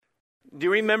Do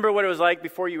you remember what it was like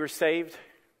before you were saved?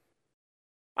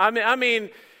 I mean,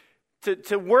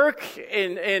 to work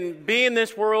and be in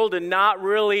this world and not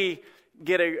really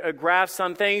get a grasp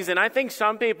on things. And I think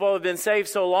some people have been saved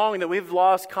so long that we've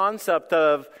lost concept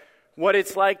of what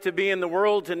it's like to be in the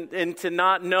world and to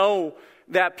not know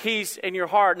that peace in your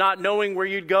heart, not knowing where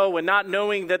you'd go and not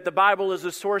knowing that the Bible is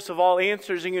the source of all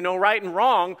answers and you know right and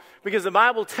wrong because the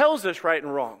Bible tells us right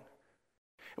and wrong.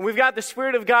 And we've got the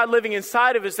Spirit of God living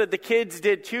inside of us that the kids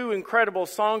did 2 incredible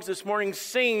songs this morning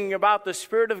singing about the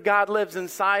Spirit of God lives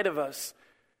inside of us.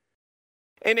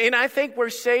 And I think we're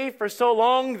saved for so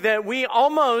long that we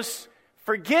almost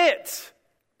forget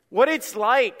what it's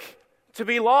like to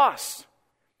be lost.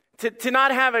 To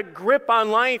not have a grip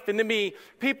on life and to be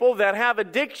people that have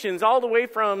addictions all the way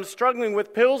from struggling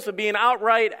with pills to being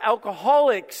outright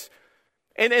alcoholics.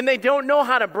 And they don't know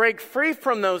how to break free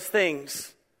from those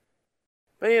things.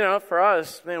 But for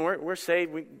us, man, we're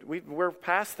saved. We're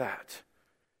past that.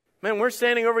 Man, we're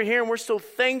standing over here and we're so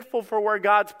thankful for where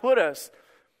God's put us.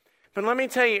 But let me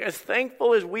tell you, as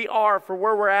thankful as we are for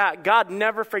where we're at, God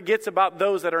never forgets about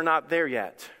those that are not there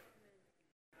yet.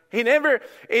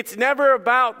 It's never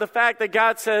about the fact that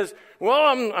God says,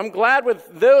 well, I'm glad with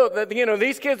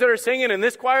these kids that are singing and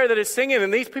this choir that is singing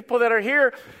and these people that are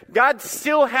here. God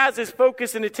still has his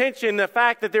focus and attention in the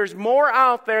fact that there's more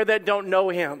out there that don't know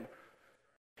him.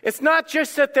 It's not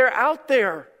just that they're out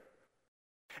there.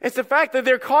 It's the fact that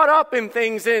they're caught up in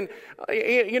things. And,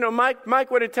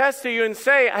 Mike would attest to you and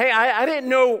say, hey, I didn't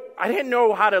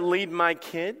know how to lead my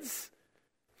kids.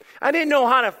 I didn't know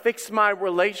how to fix my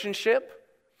relationship.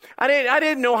 I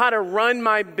didn't know how to run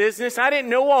my business. I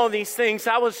didn't know all these things.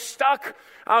 I was stuck.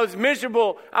 I was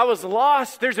miserable. I was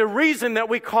lost. There's a reason that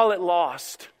we call it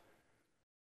lost.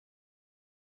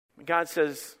 God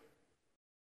says,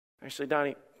 actually,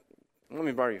 Donnie, let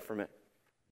me borrow you for a minute.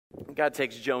 God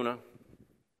takes Jonah.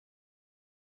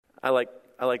 I like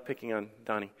picking on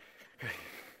Donnie.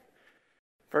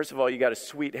 First of all, you got a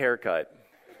sweet haircut.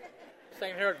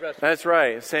 Same hairdresser. That's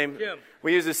right. Same. Jim.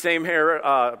 We use the same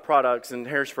hair products and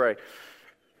hairspray.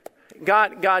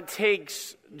 God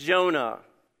takes Jonah,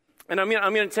 and I'm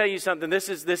going to tell you something. This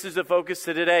is the focus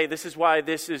of today. This is why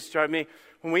this is driving me.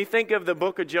 When we think of the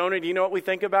book of Jonah, do you know what we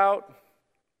think about?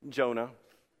 Jonah.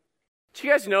 Do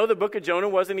you guys know the book of Jonah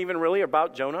wasn't even really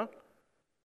about Jonah?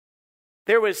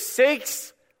 There was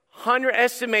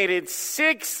estimated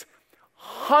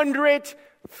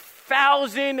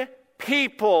 600,000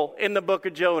 people in the book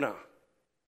of Jonah.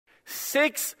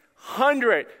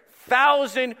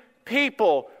 600,000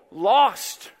 people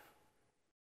lost,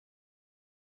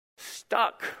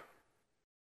 stuck,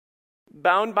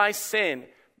 bound by sin,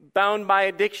 bound by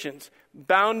addictions,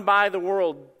 bound by the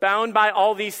world, bound by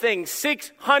all these things.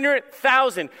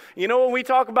 600,000. You know when we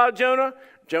talk about Jonah?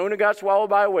 Jonah got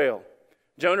swallowed by a whale.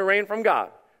 Jonah ran from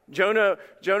God. Jonah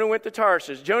went to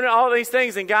Tarshish. Jonah, all these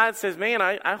things. And God says, man,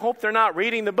 I hope they're not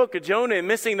reading the book of Jonah and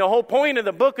missing the whole point of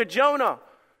the book of Jonah.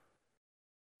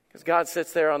 Because God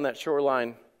sits there on that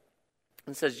shoreline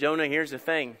and says, Jonah, here's the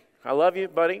thing. I love you,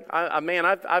 buddy.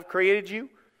 I've created you.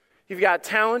 You've got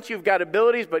talents. You've got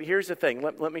abilities. But here's the thing.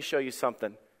 Let me show you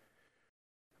something.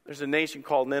 There's a nation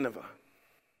called Nineveh.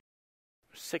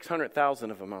 There's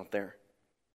 600,000 of them out there.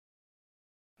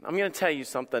 I'm going to tell you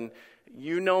something.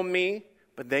 You know me,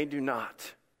 but they do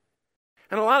not.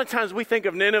 And a lot of times we think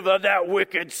of Nineveh, that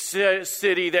wicked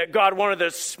city that God wanted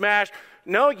to smash.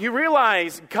 No, you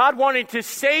realize God wanted to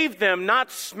save them,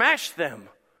 not smash them.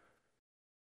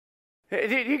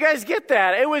 Did you guys get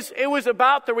that? It was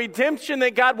about the redemption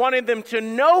that God wanted them to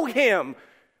know him,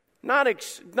 not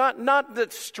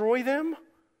destroy them.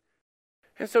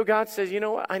 And so God says, you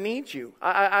know what? I need you.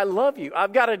 I love you.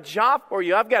 I've got a job for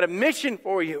you. I've got a mission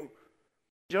for you.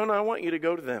 Jonah, I want you to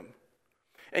go to them.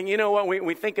 And you know what?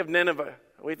 We think of Nineveh.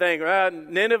 We think,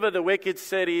 Nineveh, the wicked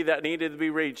city that needed to be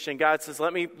reached. And God says,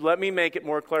 let me make it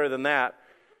more clear than that.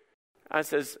 I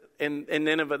says, in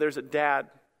Nineveh, there's a dad.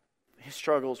 He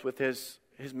struggles with his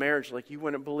marriage like you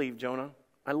wouldn't believe, Jonah.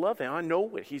 I love him. I know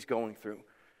what he's going through.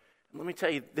 And let me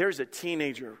tell you, there's a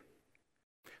teenager.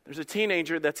 There's a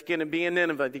teenager that's going to be in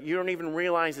Nineveh that you don't even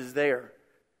realize is there.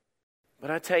 But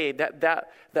I tell you,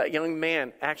 that young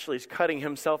man actually is cutting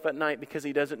himself at night because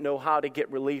he doesn't know how to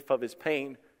get relief of his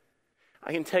pain.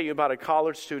 I can tell you about a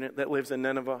college student that lives in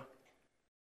Nineveh.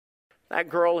 That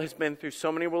girl has been through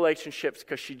so many relationships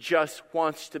because she just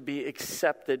wants to be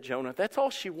accepted, Jonah. That's all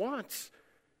she wants.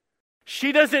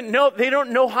 She doesn't know, they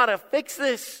don't know how to fix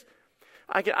this.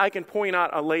 I can point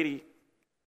out a lady,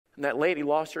 and that lady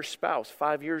lost her spouse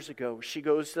 5 years ago. She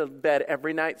goes to bed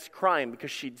every night crying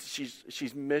because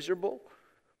she's miserable.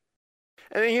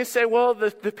 And then you say, well,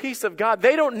 the peace of God.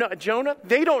 They don't know, Jonah,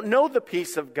 they don't know the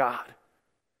peace of God.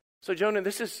 So Jonah,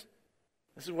 this is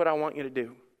what I want you to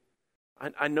do.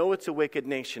 I know it's a wicked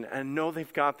nation. I know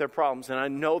they've got their problems. And I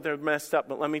know they're messed up.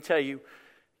 But let me tell you,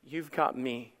 you've got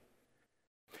me.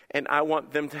 And I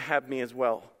want them to have me as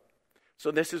well. So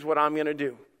this is what I'm going to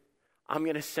do. I'm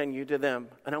going to send you to them.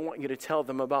 And I want you to tell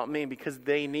them about me because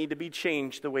they need to be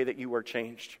changed the way that you were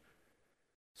changed.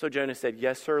 So Jonah said,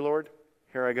 yes, sir, Lord.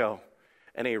 Here I go.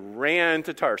 And he ran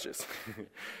to Tarshish.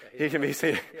 You can be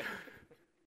seen.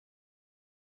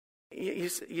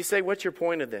 You say, what's your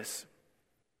point of this?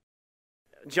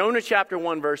 Jonah chapter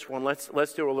 1, verse 1.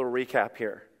 Let's do a little recap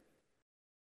here.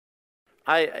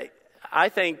 I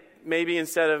think maybe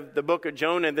instead of the book of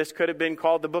Jonah, this could have been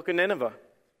called the book of Nineveh.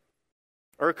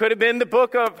 Or it could have been the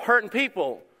book of hurting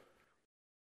people.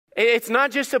 It's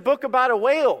not just a book about a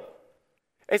whale.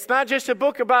 It's not just a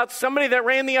book about somebody that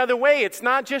ran the other way. It's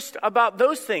not just about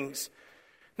those things.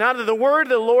 Now the word of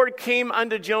the Lord came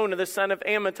unto Jonah, the son of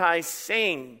Amittai,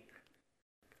 saying,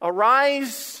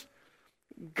 arise,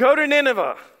 go to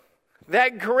Nineveh,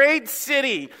 that great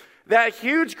city, that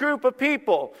huge group of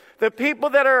people, the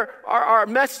people that are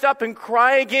messed up and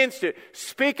cry against it,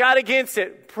 speak out against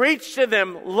it, preach to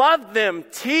them, love them,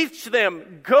 teach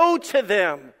them, go to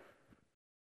them.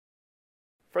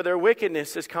 For their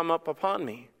wickedness has come up upon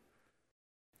me.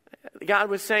 God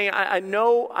was saying, I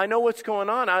know what's going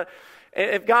on.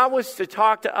 If God was to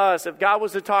talk to us, if God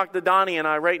was to talk to Donnie and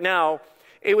I right now,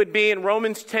 it would be in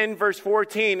Romans 10, verse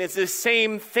 14. It's the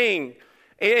same thing.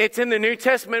 It's in the New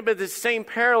Testament, but it's the same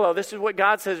parallel. This is what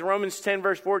God says, Romans 10,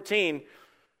 verse 14.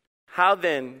 How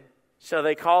then shall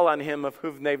they call on him of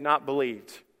whom they've not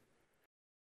believed?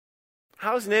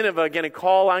 How is Nineveh going to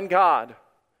call on God?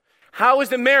 How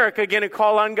is America going to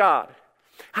call on God?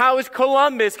 How is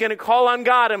Columbus going to call on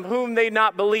God of whom they've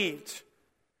not believed?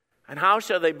 And how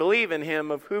shall they believe in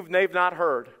him of whom they've not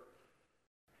heard?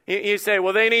 You say,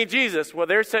 well, they need Jesus. Well,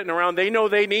 they're sitting around. They know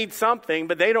they need something,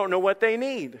 but they don't know what they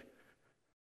need.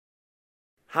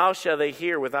 How shall they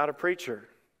hear without a preacher?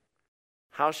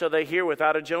 How shall they hear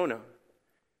without a Jonah?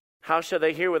 How shall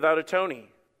they hear without a Tony?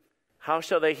 How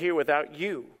shall they hear without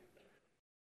you?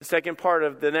 The second part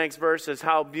of the next verse is,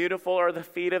 how beautiful are the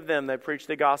feet of them that preach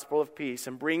the gospel of peace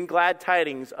and bring glad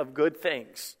tidings of good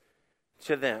things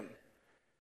to them.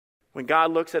 When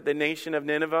God looks at the nation of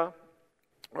Nineveh,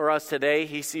 or us today,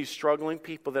 he sees struggling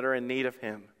people that are in need of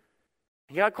him.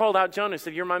 God called out Jonah and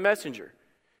said, you're my messenger.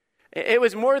 It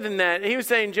was more than that. He was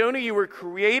saying, Jonah, you were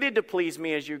created to please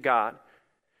me as your God.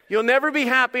 You'll never be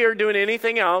happy or doing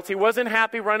anything else. He wasn't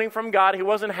happy running from God. He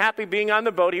wasn't happy being on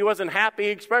the boat. He wasn't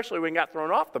happy, especially when he got thrown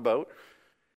off the boat.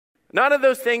 None of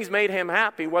those things made him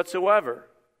happy whatsoever.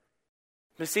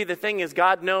 But see, the thing is,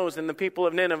 God knows in the people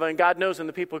of Nineveh, and God knows in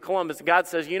the people of Columbus. God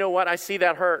says, you know what? I see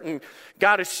that hurt. And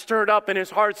God is stirred up in his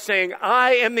heart saying,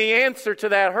 I am the answer to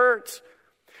that hurt.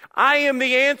 I am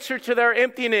the answer to their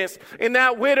emptiness. In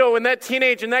that widow, and that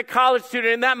teenager, and that college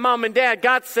student, and that mom and dad,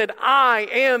 God said, I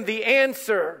am the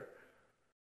answer.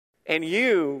 And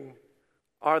you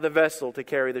are the vessel to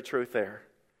carry the truth there.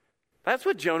 That's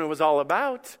what Jonah was all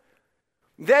about.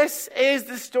 This is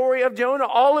the story of Jonah.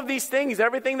 All of these things,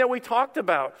 everything that we talked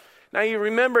about. Now you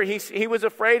remember, he was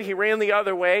afraid. He ran the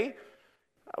other way.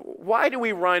 Why do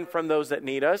we run from those that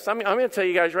need us? I'm going to tell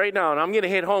you guys right now, and I'm going to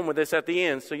hit home with this at the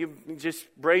end, so you just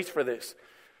brace for this.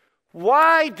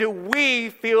 Why do we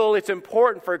feel it's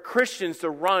important for Christians to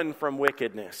run from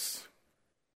wickedness?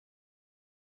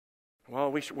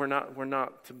 Well, we're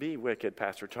not to be wicked,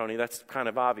 Pastor Tony. That's kind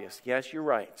of obvious. Yes, you're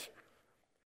right.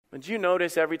 But did you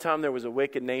notice every time there was a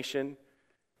wicked nation,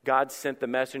 God sent the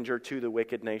messenger to the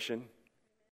wicked nation?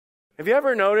 Have you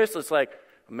ever noticed? It's like,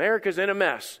 America's in a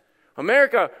mess.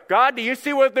 America, God, do you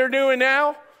see what they're doing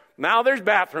now? Now there's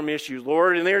bathroom issues,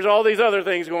 Lord, and there's all these other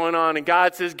things going on. And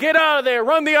God says, get out of there,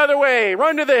 run the other way,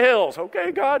 run to the hills.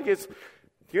 Okay, God, do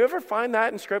you ever find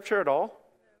that in Scripture at all?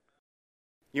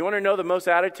 You want to know the most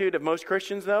attitude of most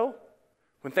Christians, though?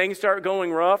 When things start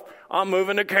going rough, I'm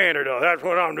moving to Canada. That's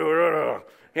what I'm doing.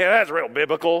 Yeah, that's real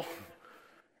biblical.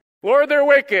 Lord, they're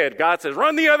wicked. God says,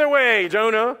 run the other way,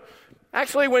 Jonah.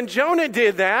 Actually, when Jonah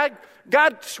did that,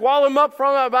 God swallowed him up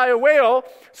by a whale,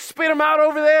 spit him out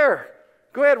over there.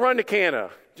 Go ahead, run to Canada.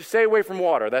 Just stay away from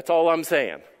water. That's all I'm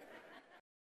saying.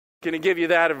 Going to give you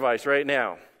that advice right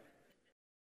now.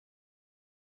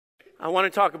 I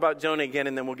want to talk about Jonah again,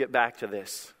 and then we'll get back to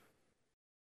this.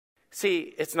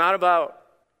 See, it's not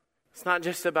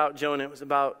just about Jonah. It was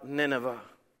about Nineveh.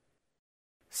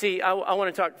 See, I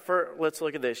want to talk. Let's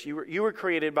look at this. You were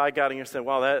created by God, and you're saying,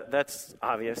 "Well, that's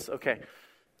obvious." Okay,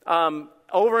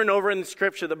 Over and over in the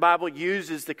Scripture, the Bible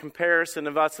uses the comparison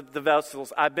of us of the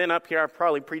vessels. I've been up here, I've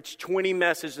probably preached 20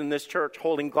 messages in this church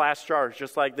holding glass jars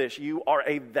just like this. You are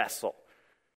a vessel.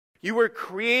 You were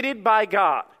created by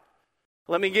God.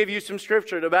 Let me give you some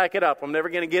Scripture to back it up. I'm never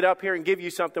going to get up here and give you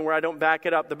something where I don't back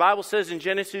it up. The Bible says in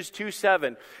Genesis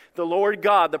 2:7, the Lord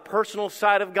God, the personal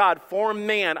side of God, formed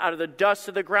man out of the dust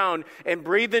of the ground and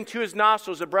breathed into his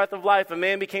nostrils the breath of life, and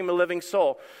man became a living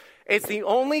soul. It's the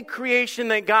only creation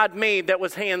that God made that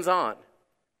was hands-on.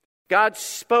 God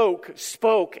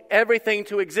spoke everything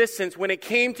to existence. When it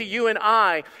came to you and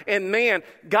I and man,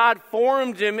 God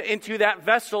formed him into that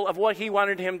vessel of what he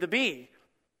wanted him to be.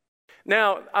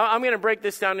 Now, I'm going to break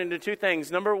this down into two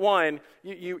things. Number one,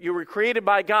 you were created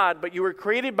by God, but you were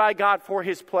created by God for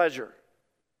his pleasure.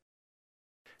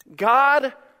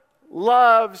 God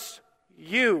loves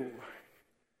you.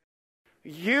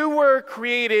 You were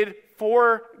created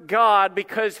for God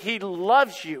because he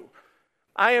loves you.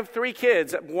 I have 3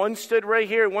 kids. One stood right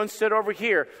here, one stood over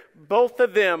here. Both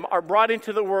of them are brought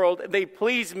into the world. They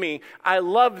please me. I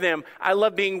love them. I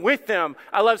love being with them.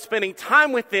 I love spending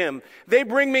time with them. They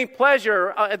bring me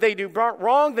pleasure. They do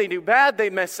wrong. They do bad. They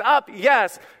mess up.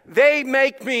 Yes, they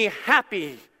make me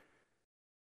happy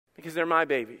because they're my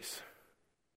babies.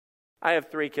 I have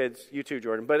 3 kids. You too,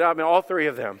 Jordan. But I mean, all 3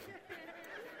 of them.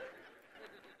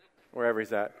 Wherever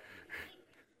he's at.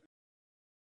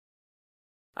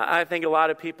 I think a lot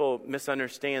of people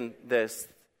misunderstand this.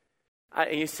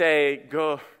 You say,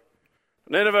 go,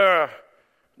 Nineveh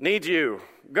needs you.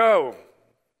 Go.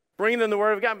 Bring them the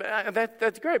word of God.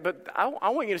 That's great, but I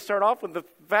want you to start off with the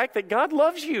fact that God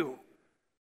loves you.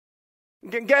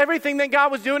 Get everything that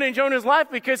God was doing in Jonah's life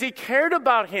because he cared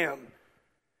about him.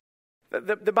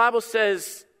 The Bible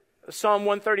says, Psalm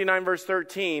 139, verse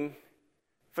 13,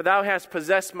 for thou hast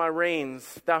possessed my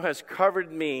reins, thou hast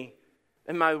covered me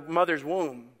in my mother's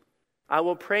womb. I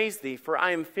will praise thee, for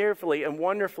I am fearfully and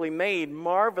wonderfully made.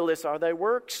 Marvelous are thy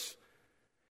works.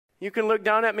 You can look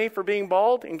down at me for being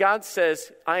bald, and God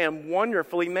says, I am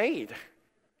wonderfully made.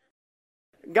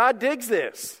 God digs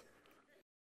this.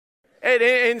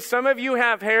 And some of you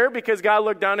have hair because God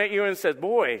looked down at you and said,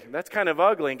 boy, that's kind of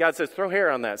ugly. And God says, throw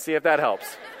hair on that. See if that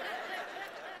helps.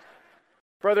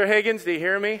 Brother Higgins, do you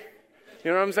hear me?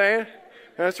 You know what I'm saying?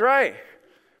 That's right.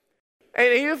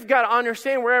 And you've got to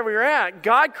understand wherever you're at,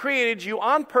 God created you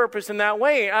on purpose in that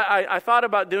way. I thought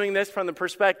about doing this from the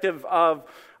perspective of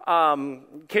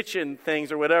kitchen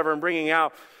things or whatever and bringing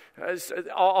out.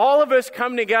 All of us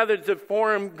come together to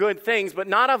form good things, but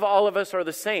not all of us are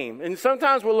the same. And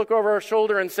sometimes we'll look over our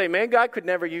shoulder and say, man, God could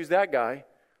never use that guy.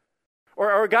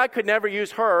 Or God could never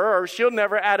use her, or she'll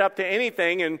never add up to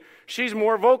anything, and she's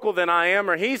more vocal than I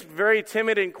am, or he's very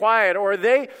timid and quiet, or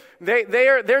they're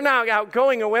not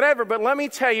outgoing or whatever. But let me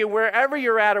tell you, wherever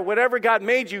you're at or whatever God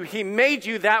made you, he made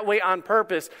you that way on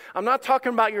purpose. I'm not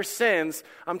talking about your sins.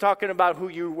 I'm talking about who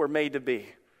you were made to be.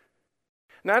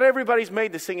 Not everybody's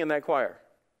made to sing in that choir.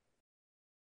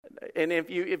 And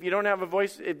if you don't have a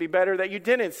voice, it'd be better that you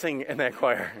didn't sing in that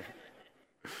choir.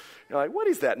 You're like, what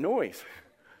is that noise?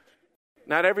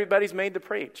 Not everybody's made to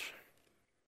preach.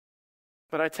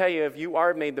 But I tell you, if you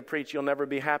are made to preach, you'll never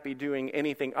be happy doing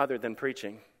anything other than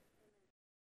preaching.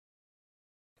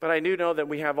 But I do know that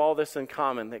we have all this in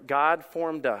common, that God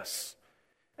formed us.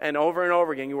 And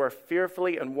over again, you are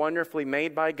fearfully and wonderfully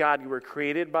made by God. You were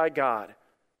created by God.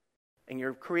 And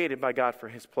you're created by God for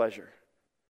his pleasure.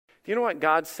 Do you know what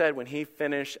God said when he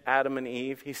finished Adam and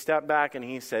Eve? He stepped back and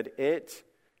he said, it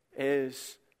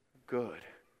is good.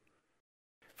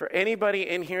 For anybody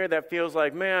in here that feels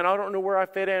like, man, I don't know where I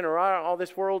fit in, or all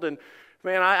this world, and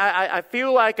man, I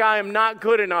feel like I am not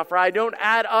good enough, or I don't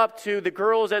add up to the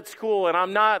girls at school, and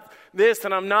I'm not this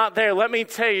and I'm not there. Let me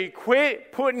tell you,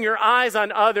 quit putting your eyes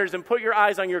on others and put your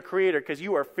eyes on your Creator, because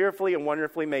you are fearfully and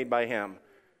wonderfully made by him.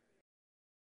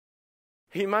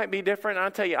 He might be different. I'll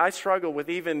tell you, I struggled with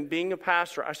even being a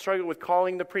pastor. I struggled with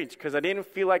calling to preach because I didn't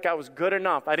feel like I was good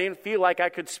enough. I didn't feel like I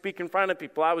could speak in front of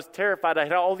people. I was terrified. I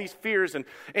had all these fears and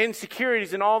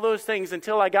insecurities and all those things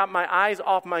until I got my eyes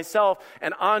off myself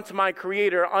and onto my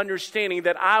Creator, understanding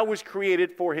that I was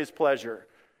created for his pleasure.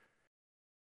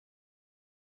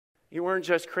 You weren't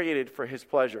just created for his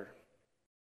pleasure.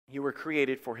 You were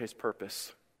created for his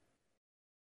purpose.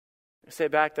 I say,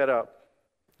 back that up.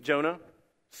 Jonah,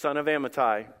 son of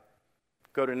Amittai,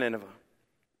 go to Nineveh.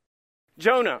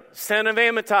 Jonah, son of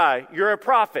Amittai, you're a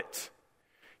prophet.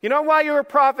 You know why you're a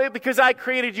prophet? Because I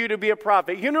created you to be a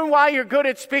prophet. You know why you're good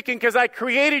at speaking? Because I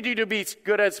created you to be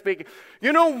good at speaking.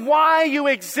 You know why you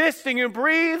exist and you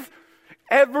breathe?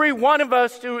 Every one of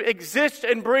us to exist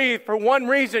and breathe for one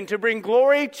reason, to bring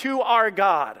glory to our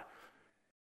God.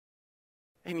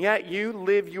 And yet you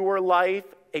live your life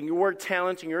and your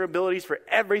talents and your abilities for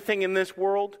everything in this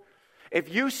world.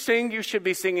 If you sing, you should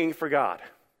be singing for God.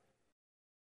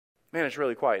 Man, it's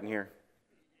really quiet in here.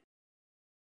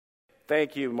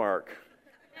 Thank you, Mark.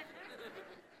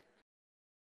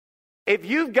 If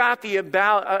you've got the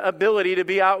ability to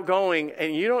be outgoing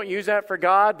and you don't use that for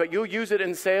God, but you'll use it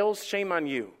in sales, shame on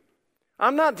you.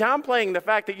 I'm not downplaying the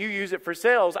fact that you use it for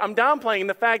sales. I'm downplaying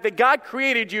the fact that God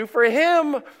created you for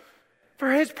Him,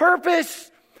 for His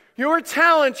purpose. Your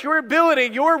talents, your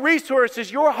ability, your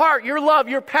resources, your heart, your love,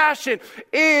 your passion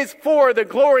is for the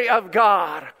glory of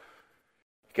God.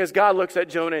 Because God looks at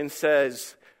Jonah and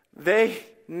says, they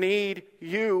need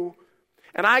you.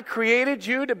 And I created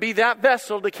you to be that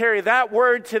vessel to carry that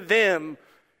word to them.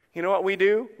 You know what we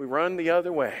do? We run the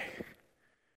other way.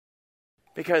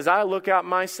 Because I look at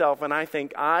myself and I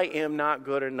think I am not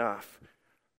good enough.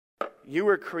 You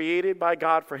were created by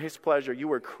God for His pleasure. You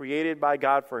were created by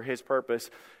God for His purpose.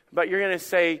 But you're going to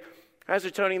say,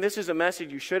 Pastor Tony, this is a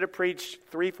message you should have preached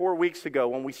 3-4 weeks ago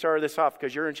when we started this off,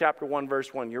 because you're in chapter 1,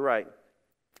 verse 1. You're right.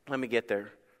 Let me get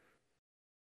there.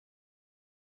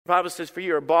 The Bible says, for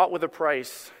you are bought with a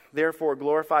price. Therefore,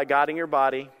 glorify God in your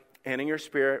body and in your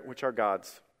spirit, which are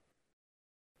God's.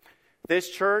 This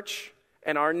church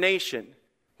and our nation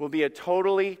will be a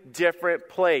totally different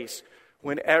place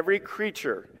when every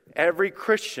creature, every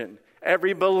Christian,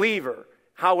 every believer,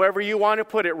 however you want to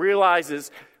put it,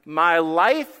 realizes my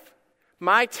life,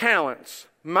 my talents,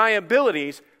 my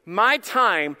abilities, my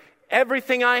time,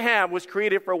 everything I have was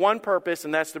created for one purpose,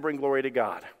 and that's to bring glory to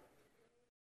God.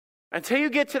 Until you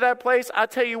get to that place, I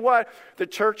tell you what, the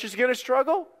church is going to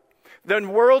struggle. The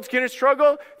world's going to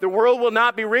struggle. The world will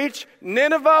not be reached.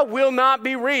 Nineveh will not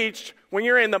be reached when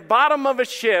you're in the bottom of a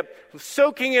ship,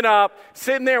 soaking it up,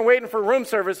 sitting there waiting for room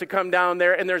service to come down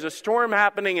there, and there's a storm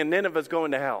happening and Nineveh's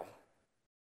going to hell.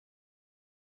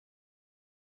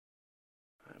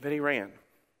 But he ran.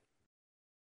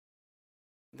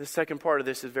 The second part of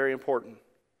this is very important.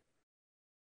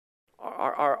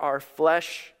 Our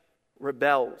flesh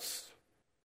rebels,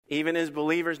 even as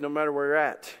believers, no matter where you're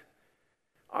at.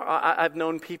 I've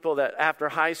known people that after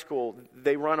high school,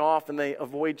 they run off and they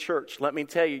avoid church. Let me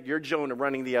tell you, you're Jonah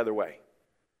running the other way.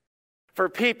 For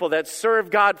people that serve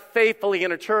God faithfully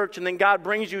in a church, and then God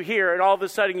brings you here, and all of a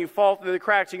sudden you fall through the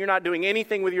cracks and you're not doing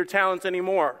anything with your talents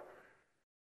anymore.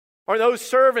 Or those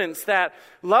servants that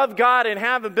love God and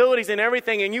have abilities and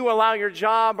everything, and you allow your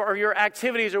job or your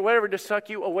activities or whatever to suck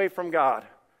you away from God.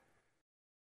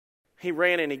 He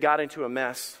ran and he got into a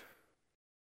mess.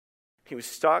 He was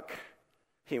stuck.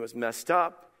 He was messed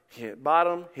up. He hit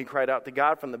bottom. He cried out to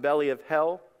God from the belly of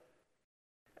hell.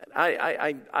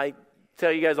 I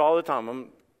tell you guys all the time,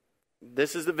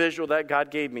 this is the visual that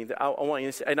God gave me. I want you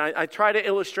to see, and I try to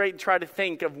illustrate and try to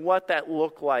think of what that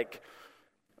looked like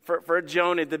for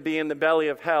Jonah to be in the belly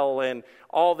of hell and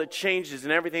all the changes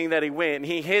and everything that he went. And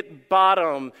he hit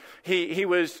bottom. He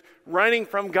was running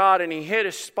from God and he hit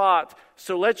a spot.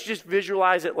 So let's just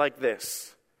visualize it like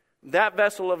this. That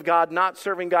vessel of God not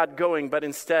serving God going, but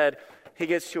instead he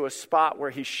gets to a spot where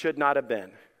he should not have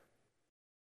been.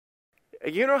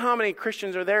 You know how many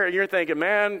Christians are there and you're thinking,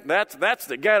 man, that's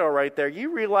the ghetto right there.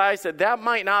 You realize that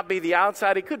might not be the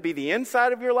outside. It could be the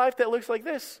inside of your life that looks like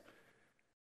this.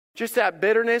 Just that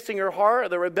bitterness in your heart, or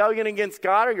the rebellion against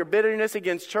God, or your bitterness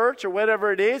against church, or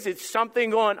whatever it is. It's something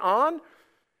going on.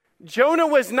 Jonah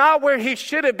was not where he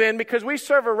should have been, because we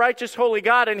serve a righteous, holy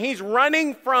God, and he's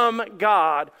running from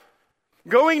God,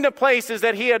 going to places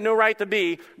that he had no right to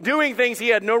be, doing things he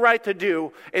had no right to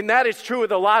do. And that is true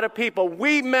with a lot of people.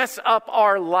 We mess up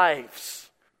our lives.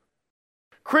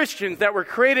 Christians that were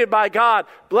created by God,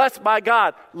 blessed by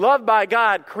God, loved by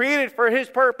God, created for His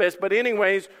purpose, but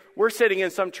anyways, we're sitting in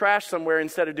some trash somewhere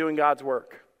instead of doing God's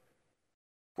work.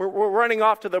 We're running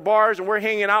off to the bars and we're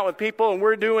hanging out with people and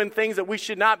we're doing things that we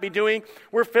should not be doing.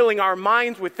 We're filling our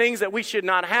minds with things that we should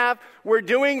not have. We're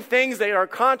doing things that are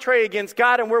contrary against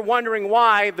God, and we're wondering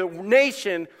why the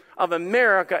nation of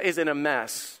America is in a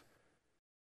mess.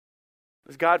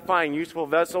 Does God find useful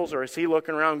vessels, or is He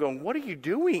looking around going, what are you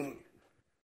doing?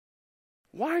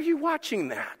 Why are you watching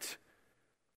that?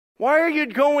 Why are you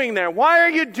going there? Why are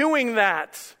you doing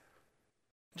that?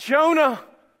 Jonah,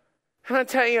 and I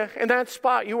tell you, in that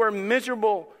spot, you are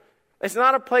miserable. It's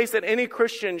not a place that any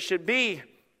Christian should be.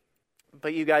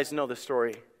 But you guys know the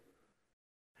story.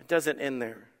 It doesn't end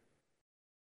there.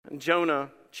 In Jonah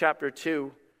chapter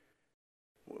 2,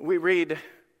 we read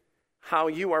how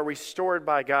you are restored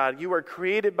by God. You are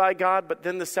created by God, but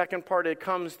then the second part, it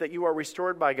comes that you are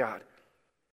restored by God.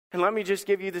 And let me just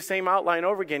give you the same outline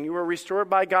over again. You were restored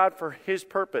by God for His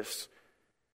purpose.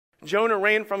 Jonah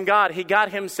ran from God. He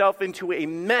got himself into a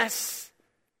mess.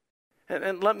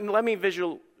 And let me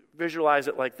visualize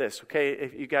it like this, okay,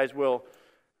 if you guys will.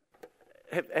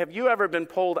 Have you ever been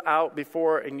pulled out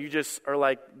before and you just are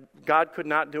like, God could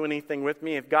not do anything with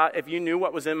me? If you knew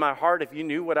what was in my heart, if you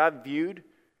knew what I've viewed,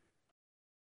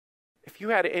 if you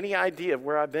had any idea of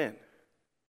where I've been.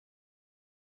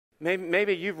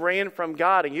 Maybe you've ran from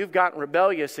God and you've gotten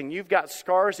rebellious and you've got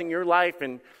scars in your life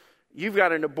and you've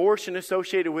got an abortion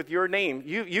associated with your name.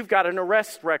 You've got an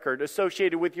arrest record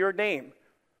associated with your name.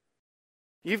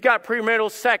 You've got premarital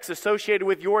sex associated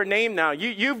with your name now.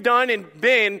 You've done and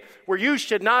been where you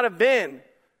should not have been.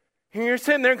 And you're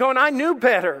sitting there going, I knew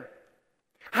better.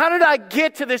 How did I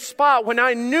get to this spot when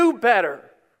I knew better?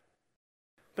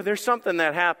 But there's something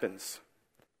that happens.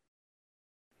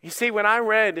 You see, when I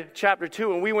read chapter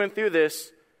 2 and we went through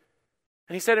this,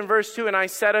 and he said in verse 2, and I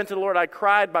said unto the Lord, I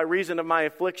cried by reason of my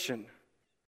affliction.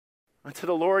 Unto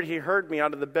the Lord he heard me,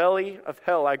 out of the belly of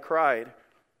hell I cried.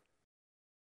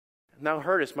 Thou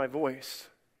heardest my voice.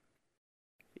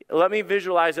 Let me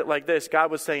visualize it like this.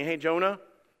 God was saying, hey, Jonah,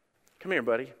 come here,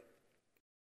 buddy.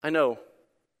 I know.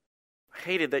 I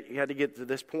hated that you had to get to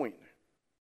this point.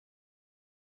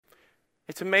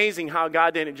 It's amazing how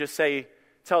God didn't just say,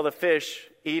 tell the fish,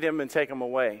 eat him and take him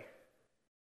away.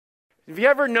 Have you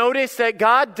ever noticed that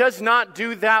God does not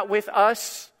do that with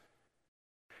us?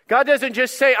 God doesn't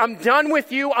just say, I'm done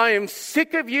with you. I am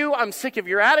sick of you. I'm sick of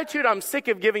your attitude. I'm sick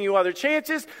of giving you other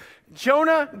chances.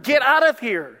 Jonah, get out of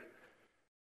here.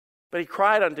 But he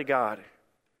cried unto God.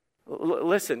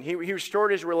 Listen, he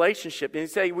restored his relationship. And he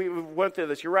said, we went through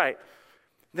this, you're right.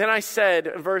 Then I said,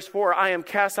 in verse 4, I am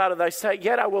cast out of thy sight,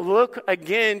 yet I will look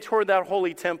again toward that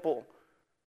holy temple.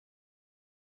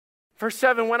 Verse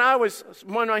 7, when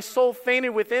my soul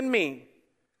fainted within me,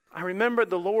 I remembered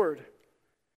the Lord.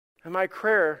 And my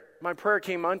prayer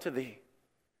came unto thee.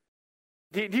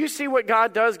 Do you see what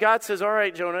God does? God says, all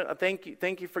right, Jonah,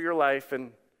 thank you for your life,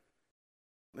 and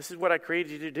this is what I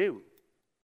created you to do.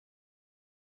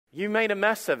 You made a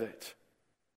mess of it.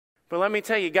 But let me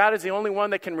tell you, God is the only one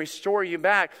that can restore you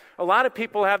back. A lot of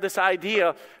people have this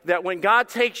idea that when God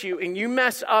takes you and you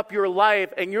mess up your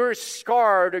life and you're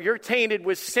scarred or you're tainted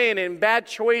with sin and bad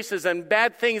choices and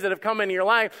bad things that have come into your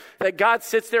life, that God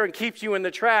sits there and keeps you in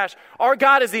the trash. Our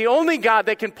God is the only God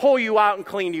that can pull you out and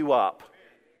clean you up.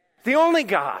 The only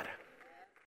God.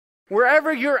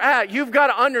 Wherever you're at, you've got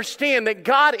to understand that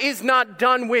God is not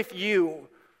done with you.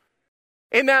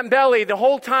 In that belly, the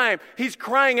whole time, he's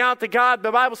crying out to God.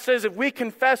 The Bible says if we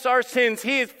confess our sins,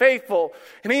 he is faithful.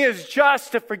 And he is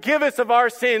just to forgive us of our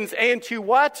sins and to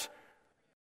what?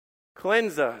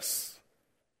 Cleanse us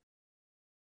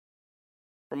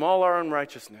from all our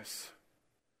unrighteousness.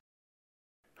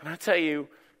 And I tell you,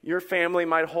 your family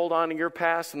might hold on to your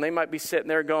past and they might be sitting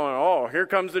there going, oh, here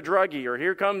comes the druggie, or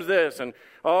here comes this, and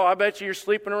oh, I bet you're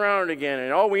sleeping around again,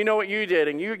 and oh, we know what you did,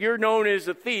 and you're known as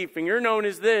a thief, and you're known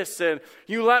as this, and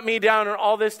you let me down, and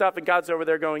all this stuff, and God's over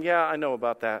there going, yeah, I know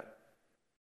about that.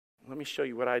 Let me show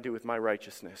you what I do with my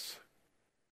righteousness.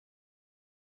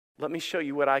 Let me show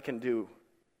you what I can do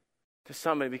to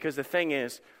somebody, because the thing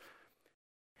is,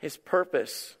 his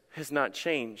purpose has not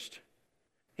changed.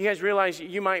 You guys realize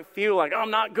you might feel like, oh, I'm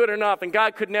not good enough, and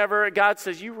God could never. God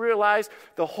says, you realize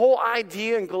the whole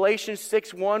idea in Galatians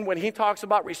 6:1 when he talks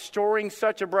about restoring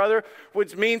such a brother,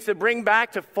 which means to bring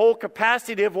back to full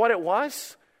capacity of what it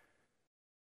was?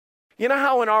 You know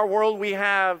how in our world we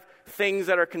have things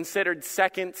that are considered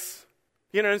seconds?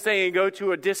 You know what I'm saying? You go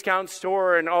to a discount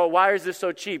store and, oh, why is this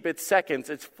so cheap? It's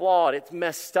seconds. It's flawed. It's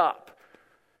messed up.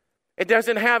 It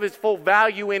doesn't have its full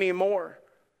value anymore.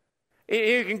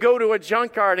 You can go to a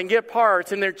junkyard and get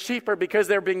parts, and they're cheaper because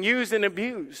they're being used and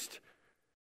abused.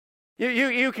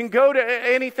 You can go to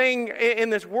anything in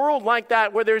this world like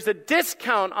that where there's a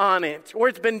discount on it, or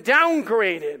it's been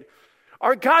downgraded.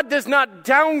 Our God does not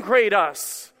downgrade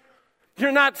us.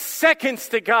 You're not seconds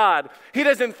to God. He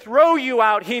doesn't throw you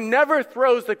out. He never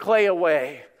throws the clay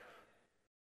away.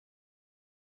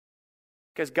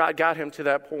 Because God got him to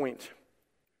that point.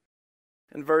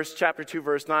 In chapter 2,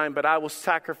 verse 9, but I will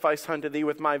sacrifice unto thee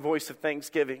with my voice of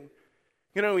thanksgiving.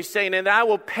 You know, he's saying, and I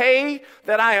will pay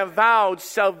that I have vowed,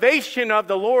 salvation of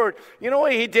the Lord. You know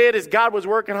what he did is God was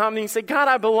working on him, and he said, God,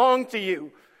 I belong to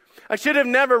you. I should have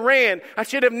never ran. I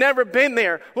should have never been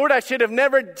there. Lord, I should have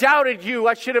never doubted you.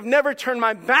 I should have never turned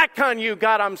my back on you.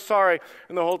 God, I'm sorry.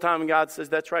 And the whole time God says,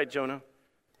 that's right, Jonah.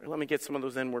 Let me get some of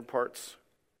those inward parts.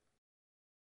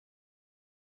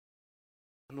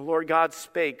 And the Lord God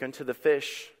spake unto the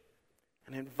fish,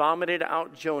 and it vomited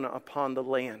out Jonah upon the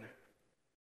land.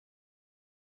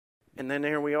 And then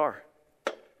here we are,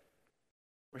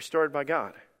 restored by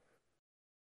God.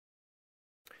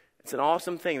 It's an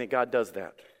awesome thing that God does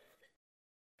that.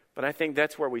 But I think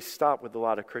that's where we stop with a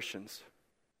lot of Christians.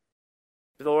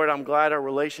 Lord, I'm glad our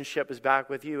relationship is back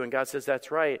with you. And God says, that's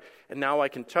right. And now I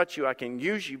can touch you. I can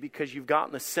use you because you've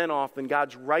gotten the sin off, and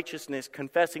God's righteousness,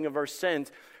 confessing of our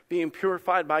sins, being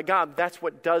purified by God. That's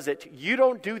what does it. You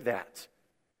don't do that.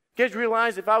 You guys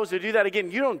realize if I was to do that again,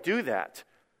 you don't do that.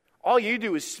 All you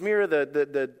do is smear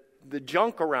the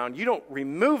junk around. You don't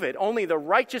remove it. Only the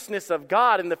righteousness of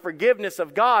God and the forgiveness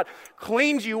of God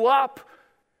cleans you up.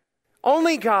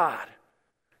 Only God.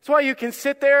 That's why you can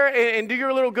sit there and do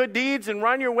your little good deeds and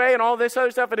run your way and all this other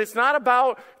stuff. And it's not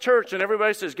about church. And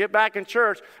everybody says, get back in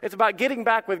church. It's about getting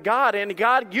back with God. And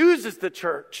God uses the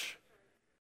church.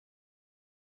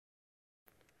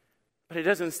 But it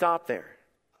doesn't stop there.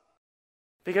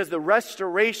 Because the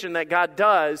restoration that God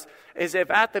does is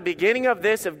if at the beginning of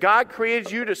this, if God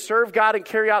created you to serve God and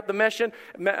carry out the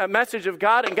message of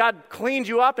God, and God cleans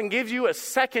you up and gives you a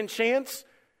second chance,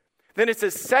 then it's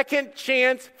a second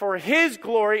chance for His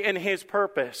glory and His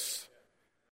purpose.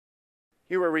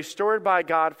 You were restored by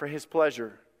God for His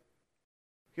pleasure.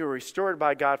 You were restored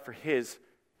by God for His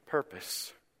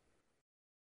purpose.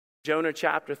 Jonah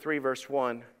chapter 3 verse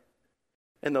 1.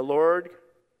 And the word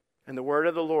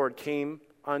of the Lord came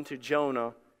unto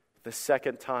Jonah the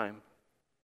second time.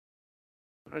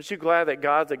 Aren't you glad that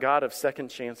God's a God of second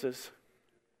chances?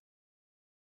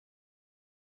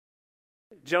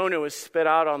 Jonah was spit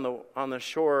out on the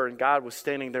shore, and God was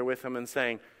standing there with him and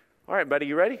saying, all right, buddy,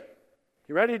 you ready?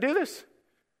 You ready to do this?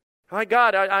 I'm like,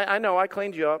 God, I know, I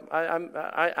cleaned you up.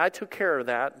 I took care of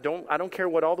that. I don't care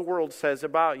what all the world says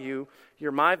about you.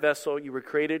 You're my vessel. You were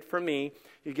created for me.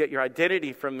 You get your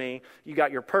identity from me. You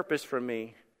got your purpose from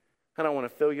me. And I want to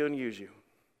fill you and use you.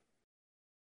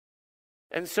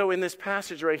 And so in this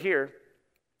passage right here,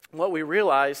 what we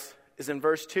realize is in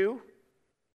verse 2,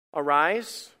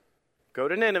 arise, go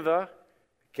to Nineveh,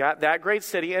 that great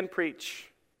city, and preach.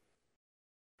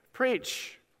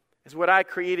 Preach is what I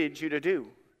created you to do.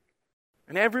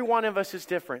 And every one of us is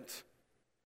different.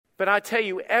 But I tell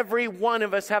you, every one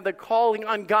of us have the calling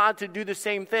on God to do the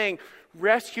same thing.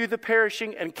 Rescue the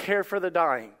perishing and care for the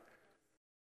dying.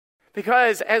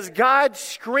 Because as God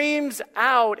screams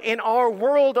out in our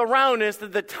world around us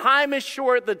that the time is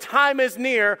short, the time is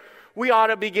near, we ought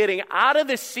to be getting out of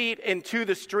the seat and to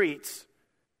the streets.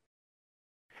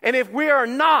 And if we are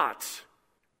not,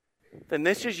 then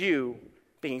this is you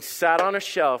being sat on a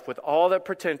shelf with all that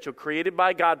potential created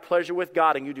by God, pleasure with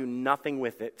God, and you do nothing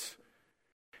with it.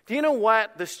 Do you know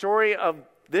what the story of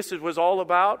this was all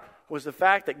about? Was the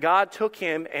fact that God took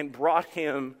him and brought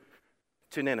him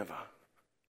to Nineveh.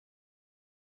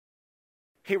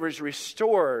 He was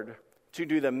restored to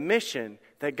do the mission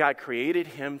that God created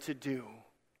him to do.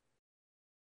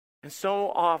 And so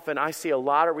often I see a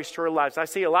lot of restored lives. I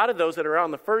see a lot of those that are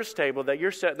on the first table that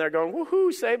you're sitting there going,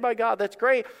 woohoo, saved by God, that's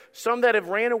great. Some that have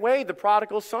ran away, the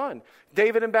prodigal son,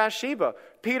 David and Bathsheba,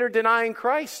 Peter denying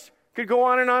Christ. Could go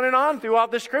on and on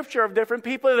throughout the scripture of different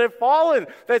people that have fallen,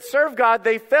 that serve God.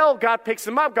 They fell, God picks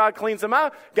them up, God cleans them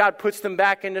out, God puts them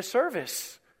back into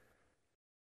service.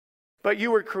 But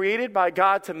you were created by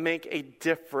God to make a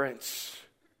difference.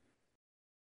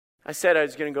 I said I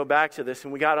was going to go back to this,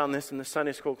 and we got on this in the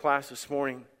Sunday school class this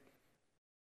morning.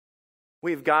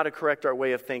 We've got to correct our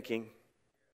way of thinking.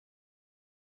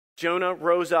 Jonah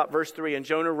rose up, verse 3, and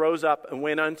Jonah rose up and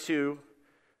went unto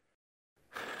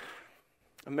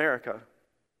America.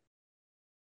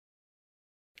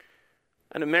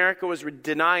 And America was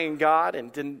denying God,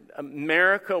 and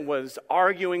America was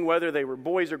arguing whether they were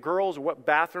boys or girls or what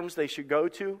bathrooms they should go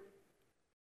to.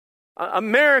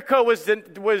 America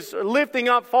was lifting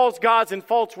up false gods and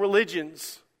false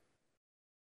religions.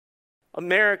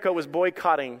 America was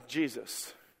boycotting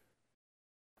Jesus.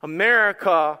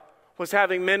 America was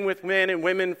having men with men and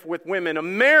women with women.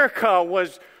 America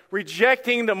was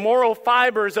rejecting the moral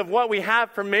fibers of what we have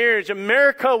for marriage.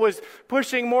 America was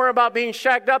pushing more about being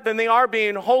shacked up than they are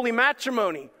being holy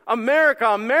matrimony.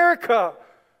 America.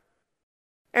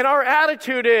 And our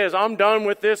attitude is, I'm done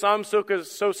with this, I'm so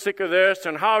sick of this,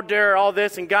 and how dare all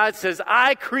this. And God says,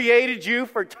 I created you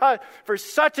for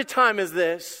such a time as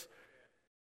this.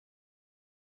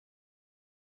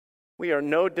 We are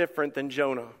no different than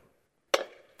Jonah.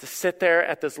 To sit there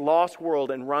at this lost world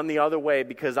and run the other way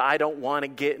because I don't want to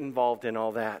get involved in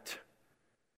all that.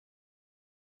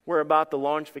 We're about to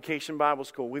launch Vacation Bible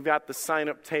School. We've got the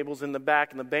sign-up tables in the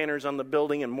back and the banners on the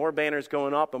building and more banners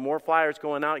going up and more flyers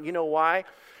going out. You know why?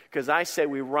 Because I say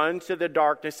we run to the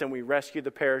darkness and we rescue the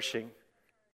perishing.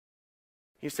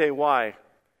 You say, why?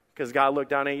 Because God looked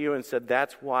down at you and said,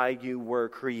 that's why you were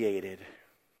created.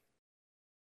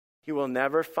 he will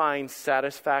never find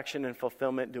satisfaction and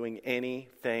fulfillment doing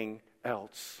anything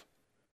else.